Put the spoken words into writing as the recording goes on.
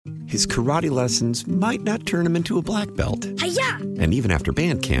his karate lessons might not turn him into a black belt. Hi-ya! And even after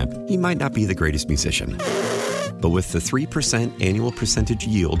band camp, he might not be the greatest musician. But with the 3% annual percentage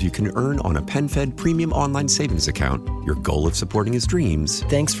yield you can earn on a PenFed premium online savings account, your goal of supporting his dreams...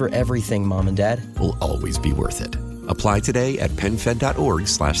 Thanks for everything, Mom and Dad. ...will always be worth it. Apply today at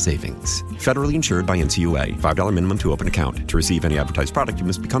PenFed.org/savings. Federally insured by NCUA. $5 minimum to open account. To receive any advertised product, you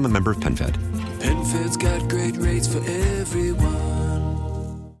must become a member of PenFed. PenFed's got great rates for everyone.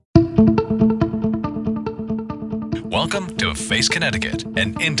 Welcome to Face Connecticut,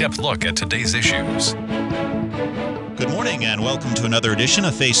 an in-depth look at today's issues. Good morning and welcome to another edition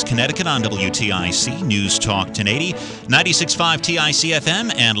of Face Connecticut on WTIC News Talk 1080, 96.5 TIC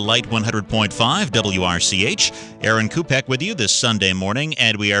FM and Light 100.5 WRCH. Aaron Kupek with you this Sunday morning,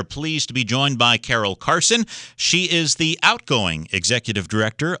 and we are pleased to be joined by Carol Carson. She is the outgoing Executive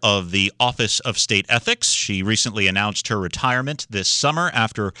Director of the Office of State Ethics. She recently announced her retirement this summer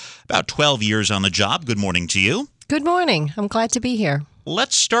after about 12 years on the job. Good morning to you. Good morning. I'm glad to be here.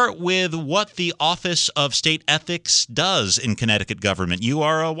 Let's start with what the Office of State Ethics does in Connecticut government. You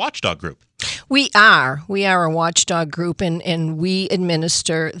are a watchdog group. We are. We are a watchdog group, and we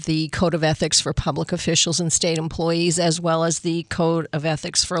administer the Code of Ethics for public officials and state employees, as well as the Code of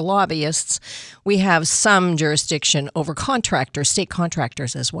Ethics for lobbyists. We have some jurisdiction over contractors, state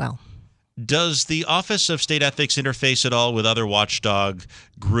contractors as well. Does the Office of State Ethics interface at all with other watchdog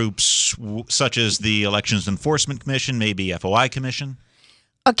groups, such as the Elections Enforcement Commission, maybe FOI Commission?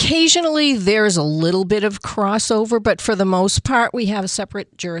 Occasionally, there's a little bit of crossover, but for the most part, we have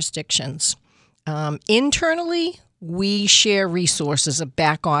separate jurisdictions. Internally, we share resources,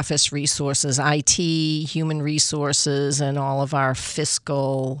 back office resources, IT, human resources, and all of our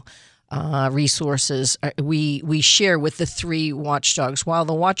fiscal resources. We share with the three watchdogs. While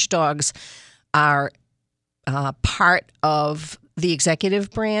the watchdogs are part of the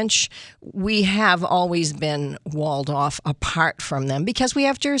executive branch, we have always been walled off apart from them because we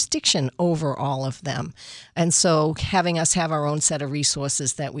have jurisdiction over all of them. And so having us have our own set of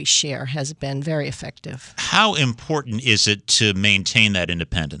resources that we share has been very effective. How important is it to maintain that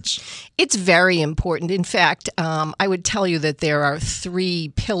independence? It's very important. In fact, I would tell you that there are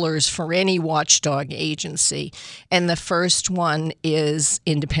three pillars for any watchdog agency. And the first one is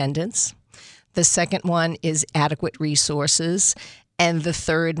independence. The second one is adequate resources. And the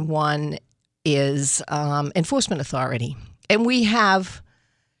third one is enforcement authority. And we have,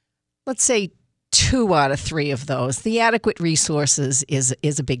 let's say, 2 out of 3 of those. The adequate resources is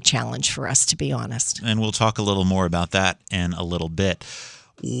a big challenge for us, to be honest. And we'll talk a little more about that in a little bit.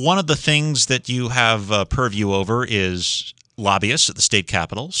 One of the things that you have purview over is lobbyists at the state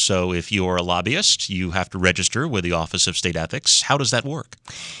capitol. So if you're a lobbyist, you have to register with the Office of State Ethics. How does that work?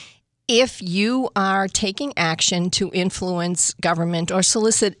 If you are taking action to influence government or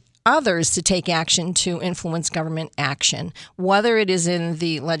solicit others to take action to influence government action, whether it is in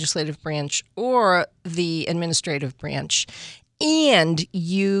the legislative branch or the administrative branch, and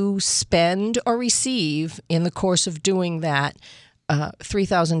you spend or receive in the course of doing that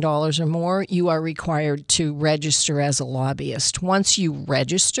 $3,000 or more, you are required to register as a lobbyist. Once you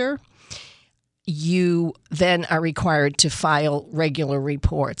register, you then are required to file regular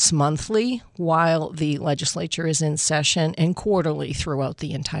reports monthly while the legislature is in session and quarterly throughout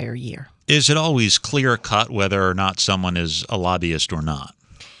the entire year. Is it always clear-cut whether or not someone is a lobbyist or not?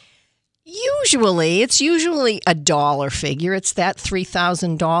 It's usually a dollar figure. It's that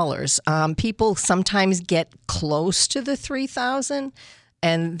 $3,000. People sometimes get close to the $3,000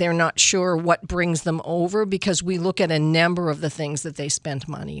 and they're not sure what brings them over because we look at a number of the things that they spent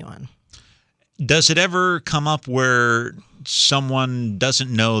money on. Does it ever come up where someone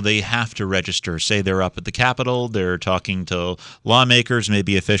doesn't know they have to register? Say they're up at the Capitol, they're talking to lawmakers,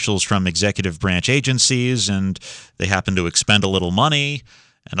 maybe officials from executive branch agencies, and they happen to expend a little money,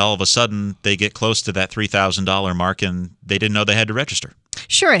 and all of a sudden they get close to that $3,000 mark and they didn't know they had to register.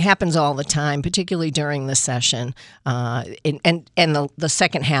 Sure, it happens all the time, particularly during the session. And the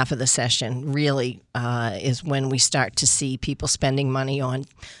second half of the session really is when we start to see people spending money on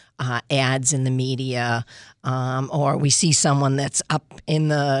ads in the media, or we see someone that's up in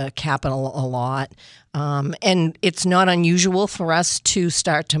the Capitol a lot. And it's not unusual for us to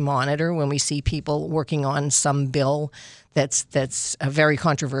start to monitor when we see people working on some bill that's a very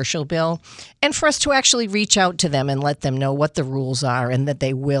controversial bill, and for us to actually reach out to them and let them know what the rules are and that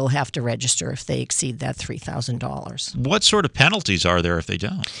they will have to register if they exceed that $3,000. What sort of penalties are there if they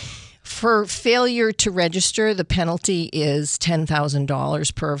don't? For failure to register, the penalty is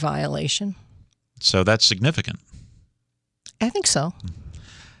 $10,000 per violation. So that's significant. I think so.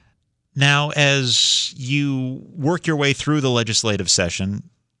 Now, as you work your way through the legislative session,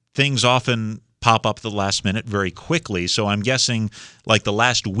 things often pop up at the last minute very quickly. So I'm guessing like the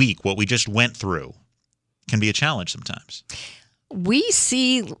last week, what we just went through can be a challenge sometimes. We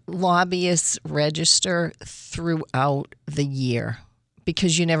see lobbyists register throughout the year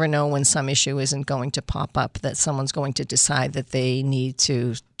because you never know when some issue isn't going to pop up, that someone's going to decide that they need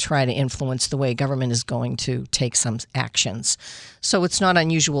to try to influence the way government is going to take some actions. So it's not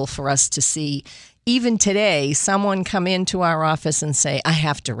unusual for us to see, even today, someone come into our office and say, I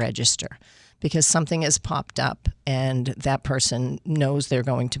have to register, because something has popped up and that person knows they're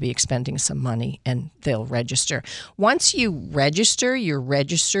going to be expending some money and they'll register. Once you register, you're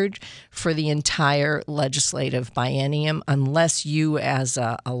registered for the entire legislative biennium unless you as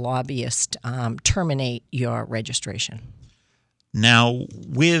a lobbyist terminate your registration. Now,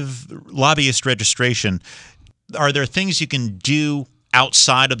 with lobbyist registration, are there things you can do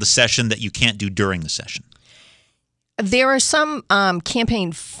outside of the session that you can't do during the session? There are some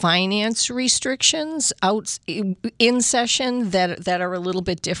campaign finance restrictions out in session that are a little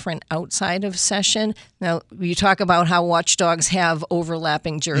bit different outside of session. Now, you talk about how watchdogs have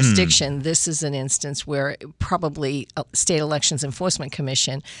overlapping jurisdiction. This is an instance where probably State Elections Enforcement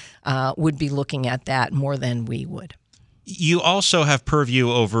Commission would be looking at that more than we would. You also have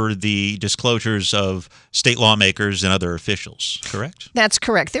purview over the disclosures of state lawmakers and other officials, correct? That's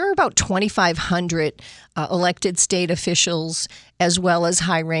correct. There are about 2,500 elected state officials as well as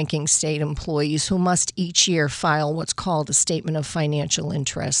high-ranking state employees who must each year file what's called a statement of financial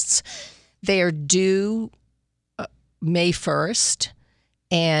interests. They are due May 1st,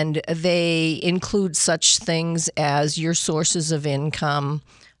 and they include such things as your sources of income.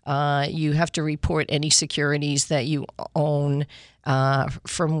 You have to report any securities that you own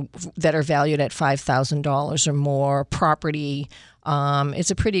from that are valued at $5,000 or more, property.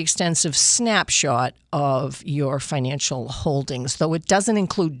 It's a pretty extensive snapshot of your financial holdings, though it doesn't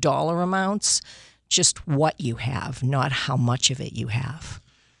include dollar amounts, just what you have, not how much of it you have.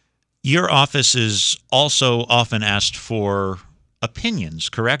 Your office is also often asked for opinions,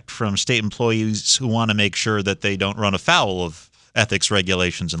 correct, from state employees who want to make sure that they don't run afoul of ethics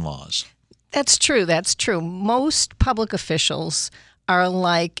regulations and laws. That's true. That's true. Most public officials are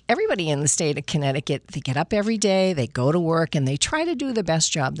like everybody in the state of Connecticut. They get up every day, they go to work, and they try to do the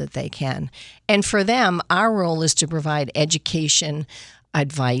best job that they can. And for them, our role is to provide education,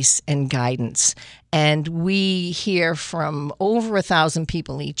 advice, and guidance. And we hear from over 1,000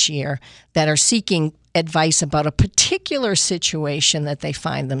 people each year that are seeking advice about a particular situation that they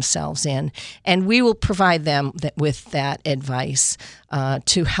find themselves in, and we will provide them with that advice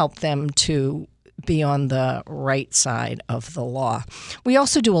to help them to be on the right side of the law. We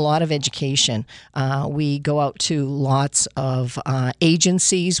also do a lot of education. We go out to lots of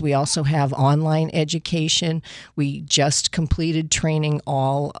agencies. We also have online education. We just completed training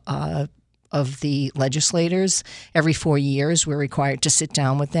all of the legislators. Every 4 years, we're required to sit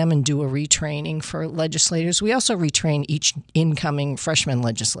down with them and do a retraining for legislators. We also retrain each incoming freshman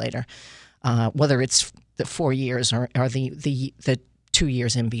legislator, whether it's the 4 years or the 2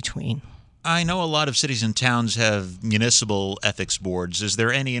 years in between. I know a lot of cities and towns have municipal ethics boards. Is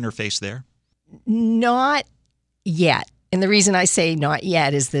there any interface there? Not yet. And the reason I say not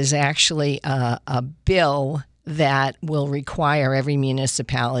yet is there's actually a bill that will require every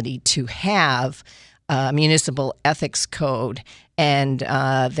municipality to have a municipal ethics code. And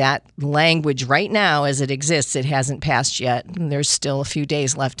that language right now, as it exists, it hasn't passed yet. There's still a few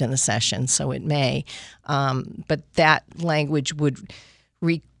days left in the session, so it may. But that language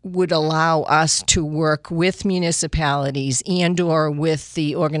would allow us to work with municipalities and or with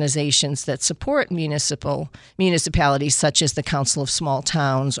the organizations that support municipalities, such as the Council of Small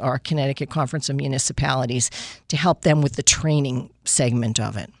Towns or Connecticut Conference of Municipalities, to help them with the training segment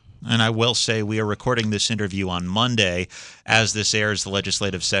of it. And I will say we are recording this interview on Monday. As this airs, the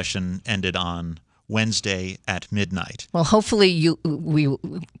legislative session ended on Wednesday at midnight. Well, hopefully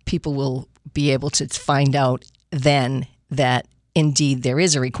people will be able to find out then that indeed there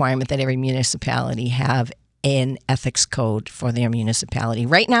is a requirement that every municipality have an ethics code for their municipality.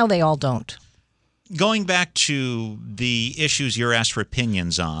 Right now, they all don't. Going back to the issues you're asked for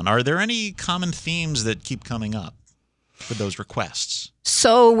opinions on, are there any common themes that keep coming up with those requests?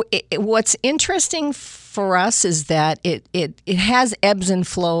 So what's interesting for us is that it has ebbs and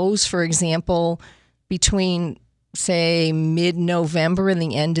flows. For example, between, say, mid-November and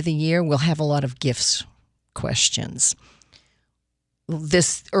the end of the year, we'll have a lot of gifts questions.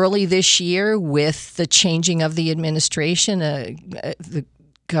 Early this year, with the changing of the administration, the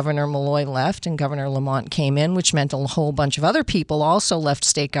Governor Malloy left and Governor Lamont came in, which meant a whole bunch of other people also left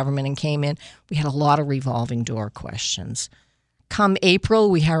state government and came in. We had a lot of revolving door questions. come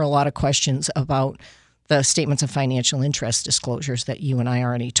April, we hear a lot of questions about the statements of financial interest disclosures that you and I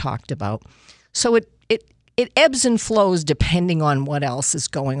already talked about. So it ebbs and flows depending on what else is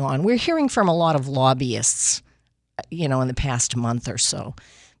going on. We're hearing from a lot of lobbyists, in the past month or so,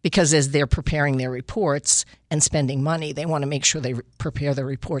 because as they're preparing their reports and spending money, they want to make sure they prepare their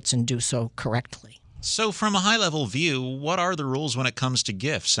reports and do so correctly. So from a high-level view, what are the rules when it comes to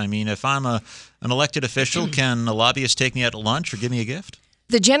gifts? I mean, if I'm an elected official, can a lobbyist take me out to lunch or give me a gift?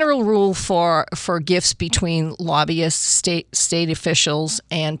 The general rule for gifts between lobbyists, state officials,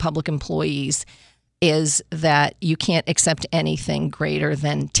 and public employees is that you can't accept anything greater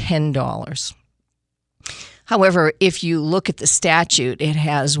than $10. However, if you look at the statute, it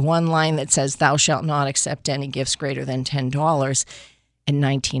has one line that says, "Thou shalt not accept any gifts greater than $10," and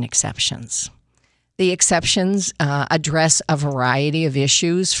 19 exceptions. The exceptions address a variety of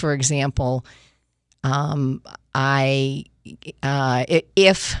issues. For example, if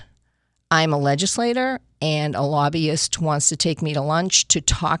I'm a legislator and a lobbyist wants to take me to lunch to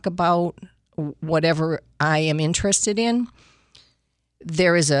talk about whatever I am interested in,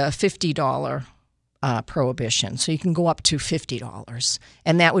 there is a $50 prohibition. So you can go up to $50,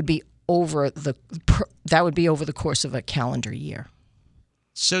 and that would be over the course of a calendar year.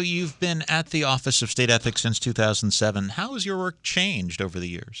 So you've been at the Office of State Ethics since 2007. How has your work changed over the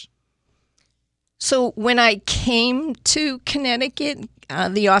years? So when I came to Connecticut,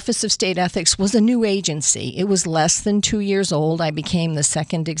 the Office of State Ethics was a new agency. It was less than 2 years old. I became the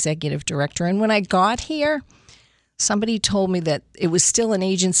second executive director. And when I got here, somebody told me that it was still an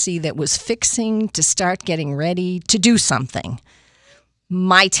agency that was fixing to start getting ready to do something.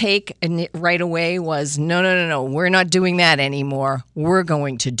 My take right away was, no, we're not doing that anymore. We're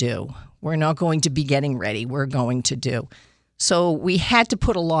going to do. We're not going to be getting ready. We're going to do. So we had to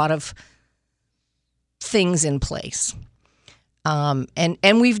put a lot of things in place.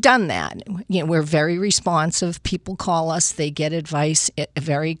 And we've done that. We're very responsive. People call us. They get advice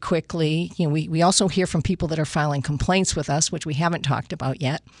very quickly. We also hear from people that are filing complaints with us, which we haven't talked about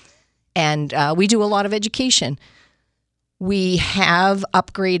yet. And we do a lot of education. We have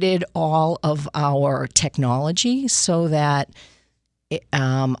upgraded all of our technology so that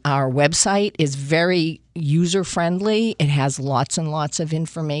our website is very user-friendly. It has lots and lots of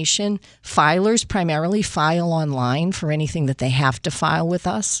information. Filers primarily file online for anything that they have to file with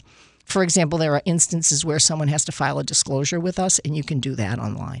us. For example, there are instances where someone has to file a disclosure with us, and you can do that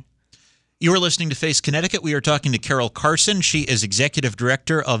online. You are listening to Face Connecticut. We are talking to Carol Carson. She is Executive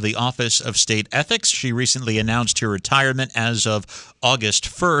Director of the Office of State Ethics. She recently announced her retirement as of August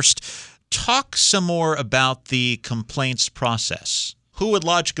 1st. Talk some more about the complaints process. Who would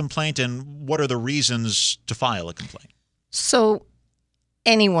lodge a complaint, and what are the reasons to file a complaint? So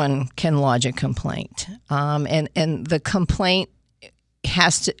anyone can lodge a complaint, and the complaint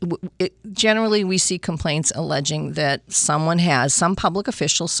has to generally we see complaints alleging that some public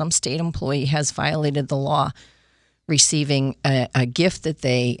official, some state employee has violated the law, receiving a gift that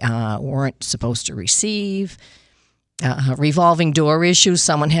they weren't supposed to receive. Revolving door issues.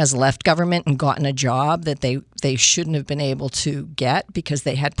 Someone has left government and gotten a job that they shouldn't have been able to get because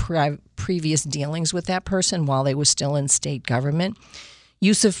they had previous dealings with that person while they were still in state government.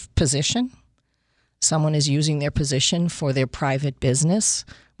 Use of position. Someone is using their position for their private business.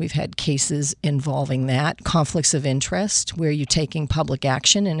 We've had cases involving that. Conflicts of interest, where you're taking public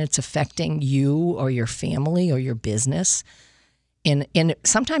action and it's affecting you or your family or your business in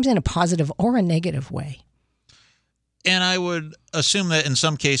sometimes in a positive or a negative way. And I would assume that in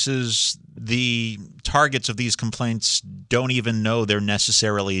some cases, the targets of these complaints don't even know they're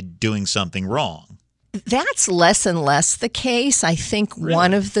necessarily doing something wrong. That's less and less the case. I think really?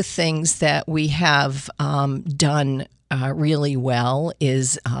 One of the things that we have done really well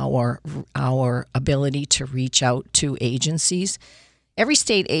is our ability to reach out to agencies. Every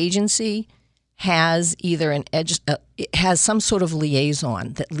state agency has either has some sort of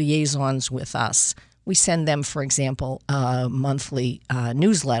liaison that liaisons with us. We send them, for example, a monthly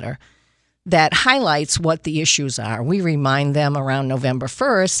newsletter that highlights what the issues are. We remind them around November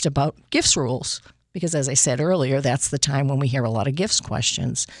 1st about gifts rules because, as I said earlier, that's the time when we hear a lot of gifts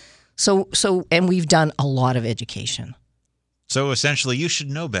questions. And we've done a lot of education. So essentially, you should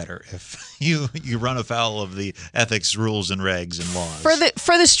know better if you run afoul of the ethics rules and regs and laws.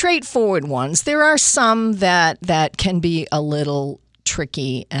 For the straightforward ones, there are some that can be a little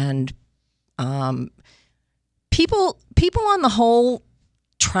tricky and people on the whole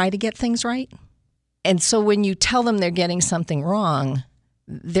try to get things right. And so when you tell them they're getting something wrong,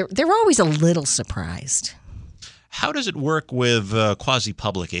 they're always a little surprised. How does it work with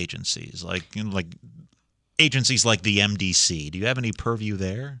quasi-public agencies like agencies like the MDC? Do you have any purview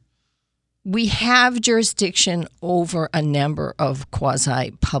there? We have jurisdiction over a number of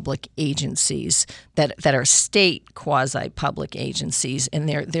quasi-public agencies that are state quasi-public agencies, and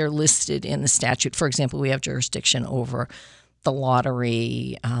they're listed in the statute. For example, we have jurisdiction over the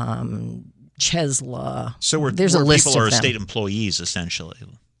lottery, Chesla. So there's a list people of are them. state employees, essentially.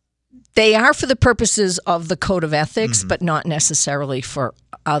 They are for the purposes of the Code of Ethics, but not necessarily for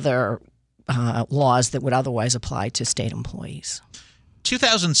other laws that would otherwise apply to state employees.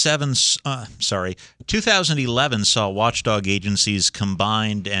 2011 saw watchdog agencies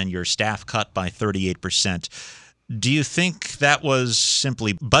combined and your staff cut by 38%. Do you think that was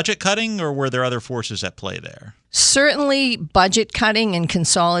simply budget cutting, or were there other forces at play there? Certainly budget cutting and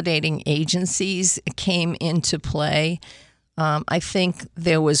consolidating agencies came into play. I think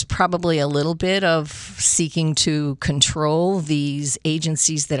there was probably a little bit of seeking to control these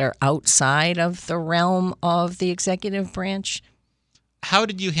agencies that are outside of the realm of the executive branch. How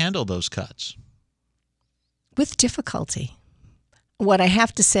did you handle those cuts? With difficulty. What I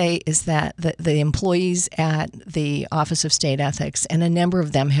have to say is that the employees at the Office of State Ethics, and a number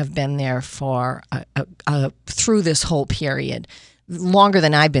of them have been there for through this whole period, longer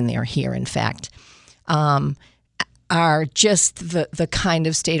than I've been there here, in fact, are just the kind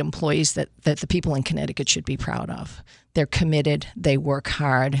of state employees that the people in Connecticut should be proud of. They're committed, they work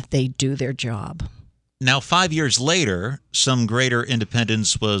hard, they do their job. Now, 5 years later, some greater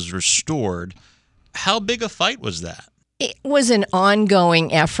independence was restored. How big a fight was that? It was an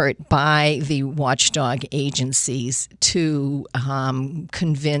ongoing effort by the watchdog agencies to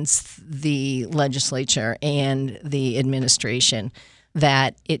convince the legislature and the administration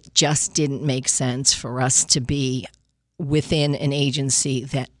that it just didn't make sense for us to be within an agency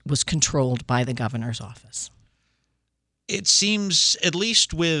that was controlled by the governor's office. It seems, at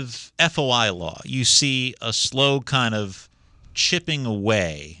least with FOI law, you see a slow kind of chipping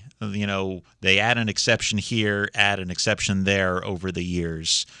away. You know, they add an exception here, add an exception there over the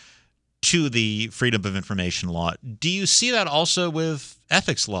years to the Freedom of Information law. Do you see that also with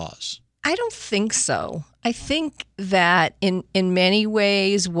ethics laws? I don't think so. I think that in many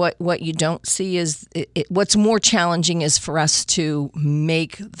ways, what you don't see is what's more challenging is for us to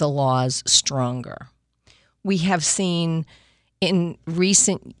make the laws stronger. We have seen in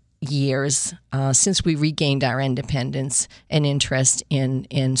recent years, since we regained our independence, an interest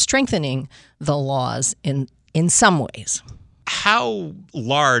in strengthening the laws in some ways. How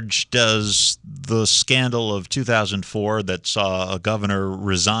large does the scandal of 2004 that saw a governor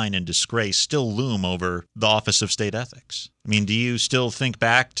resign in disgrace still loom over the Office of State Ethics? I mean, do you still think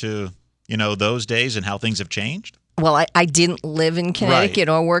back to, those days and how things have changed? Well, I didn't live in Connecticut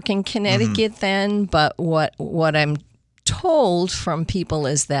or work in Connecticut then, but what I'm told from people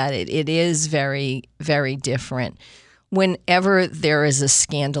is that it is very, very different. Whenever there is a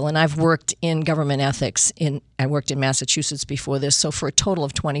scandal, and I've worked in government ethics, I worked in Massachusetts before this, so for a total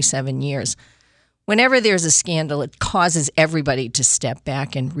of 27 years, whenever there's a scandal, it causes everybody to step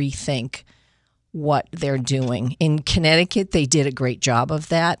back and rethink what they're doing. In Connecticut, they did a great job of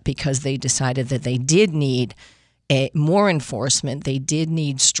that because they decided that they did need more enforcement, they did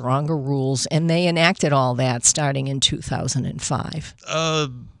need stronger rules, and they enacted all that starting in 2005. A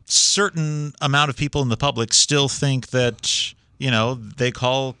certain amount of people in the public still think that, they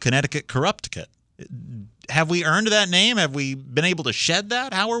call Connecticut Corrupticate. Have we earned that name? Have we been able to shed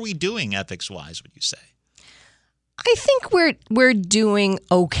that? How are we doing ethics-wise, would you say? I think we're doing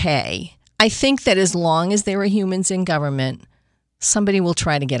okay. I think that as long as there are humans in government, somebody will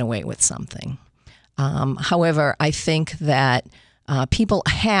try to get away with something. However, I think that people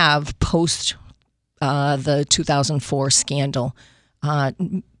have, post the 2004 scandal,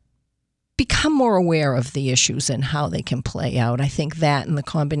 become more aware of the issues and how they can play out. I think that and the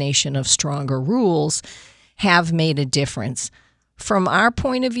combination of stronger rules have made a difference. From our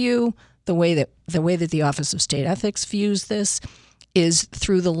point of view, the way that the Office of State Ethics views this is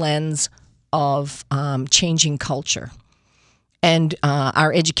through the lens of changing culture. And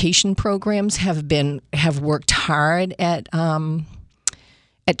our education programs have worked hard at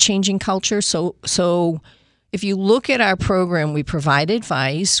changing culture. So if you look at our program, we provide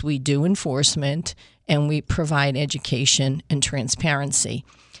advice, we do enforcement, and we provide education and transparency.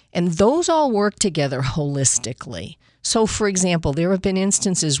 And those all work together holistically. So, for example, there have been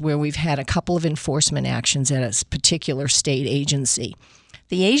instances where we've had a couple of enforcement actions at a particular state agency.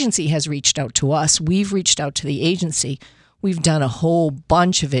 The agency has reached out to us. We've reached out to the agency. We've done a whole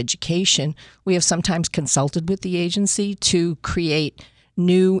bunch of education. We have sometimes consulted with the agency to create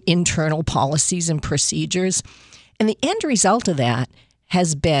new internal policies and procedures. And the end result of that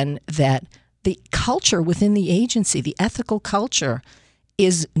has been that the culture within the agency, the ethical culture,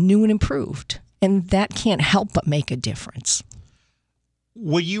 is new and improved. And that can't help but make a difference.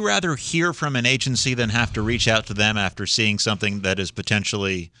 Would you rather hear from an agency than have to reach out to them after seeing something that is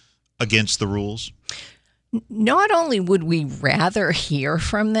potentially against the rules? Not only would we rather hear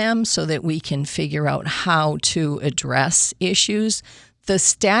from them so that we can figure out how to address issues, the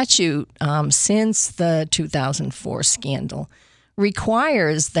statute, since the 2004 scandal,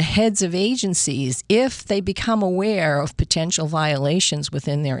 requires the heads of agencies, if they become aware of potential violations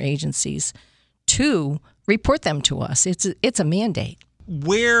within their agencies, to report them to us. It's a mandate.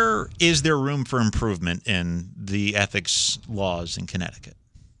 Where is there room for improvement in the ethics laws in Connecticut?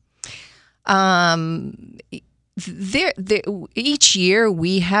 Each year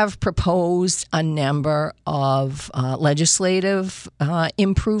we have proposed a number of legislative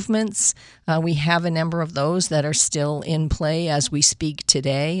improvements. We have a number of those that are still in play as we speak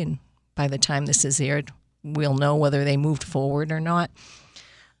today, and by the time this is aired, we'll know whether they moved forward or not.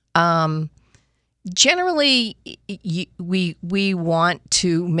 Generally, we want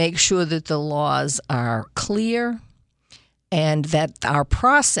to make sure that the laws are clear and that our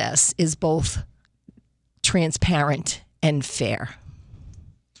process is both transparent and fair.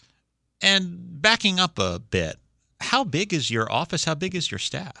 And backing up a bit, how big is your office? How big is your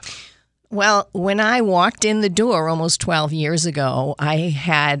staff? Well, when I walked in the door almost 12 years ago, I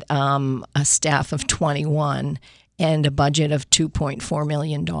had a staff of 21 and a budget of $2.4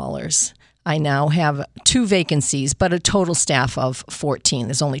 million. I now have 2 vacancies, but a total staff of 14.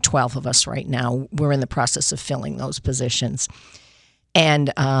 There's only 12 of us right now. We're in the process of filling those positions. And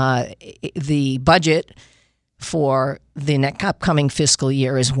the budget for the next upcoming fiscal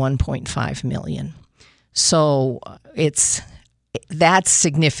year is $1.5 million. So that's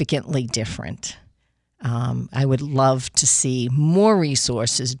significantly different. I would love to see more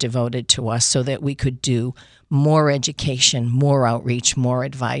resources devoted to us so that we could do more education, more outreach, more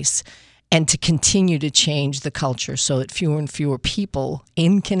advice, and to continue to change the culture so that fewer and fewer people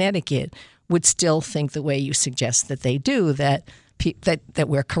in Connecticut would still think the way you suggest that they do, that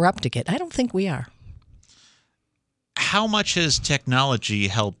we're corrupting it. I don't think we are. How much has technology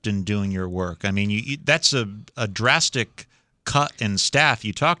helped in doing your work? I mean, that's a drastic cut in staff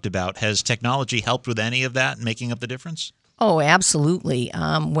you talked about. Has technology helped with any of that, making up the difference? Oh, absolutely.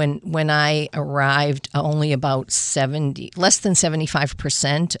 When I arrived, only about less than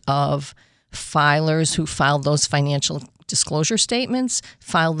 75% of filers who filed those financial disclosure statements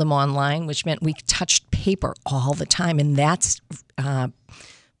filed them online, which meant we touched paper all the time, and that's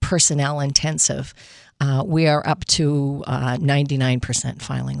personnel intensive. We are up to 99%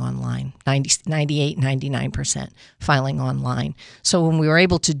 filing online, 98, 99% filing online. So when we were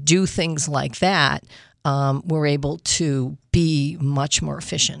able to do things like that, we're able to be much more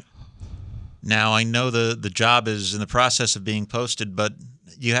efficient. Now, I know the job is in the process of being posted, but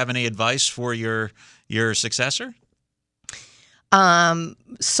you have any advice for your successor?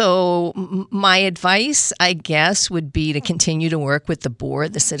 So my advice, I guess, would be to continue to work with the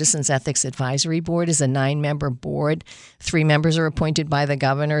board. The Citizens Ethics Advisory Board is a 9-member board. 3 members are appointed by the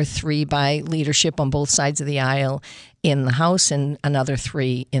governor, 3 by leadership on both sides of the aisle in the House, and another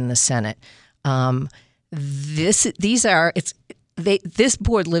 3 in the Senate. This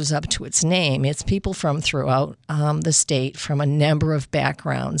board lives up to its name. It's people from throughout the state, from a number of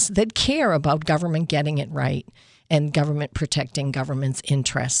backgrounds, that care about government getting it right and government protecting government's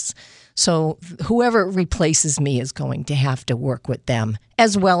interests. So whoever replaces me is going to have to work with them,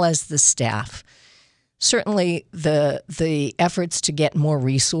 as well as the staff. Certainly the efforts to get more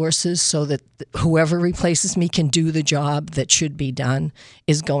resources so that whoever replaces me can do the job that should be done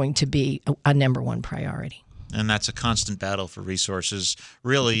is going to be a number 1 priority. And that's a constant battle for resources,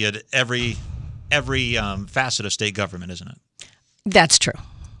 really, at every facet of state government, isn't it? That's true.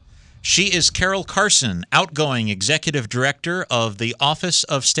 She is Carol Carson, outgoing Executive Director of the Office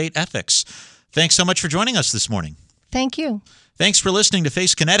of State Ethics. Thanks so much for joining us this morning. Thank you. Thanks for listening to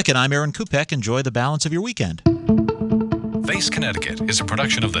Face Connecticut. I'm Aaron Kupek. Enjoy the balance of your weekend. Face Connecticut is a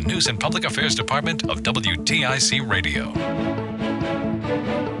production of the News and Public Affairs Department of WTIC Radio.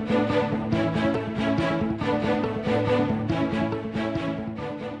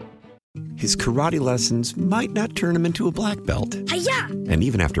 His karate lessons might not turn him into a black belt. Hi-ya! And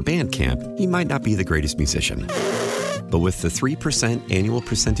even after band camp, he might not be the greatest musician. But with the 3% annual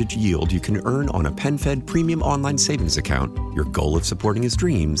percentage yield you can earn on a PenFed premium online savings account, your goal of supporting his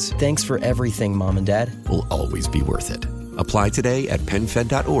dreams... Thanks for everything, Mom and Dad. ...will always be worth it. Apply today at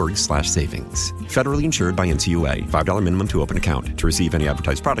PenFed.org/savings. Federally insured by NCUA. $5 minimum to open account. To receive any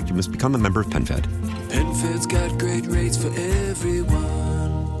advertised product, you must become a member of PenFed. PenFed's got great rates for everyone.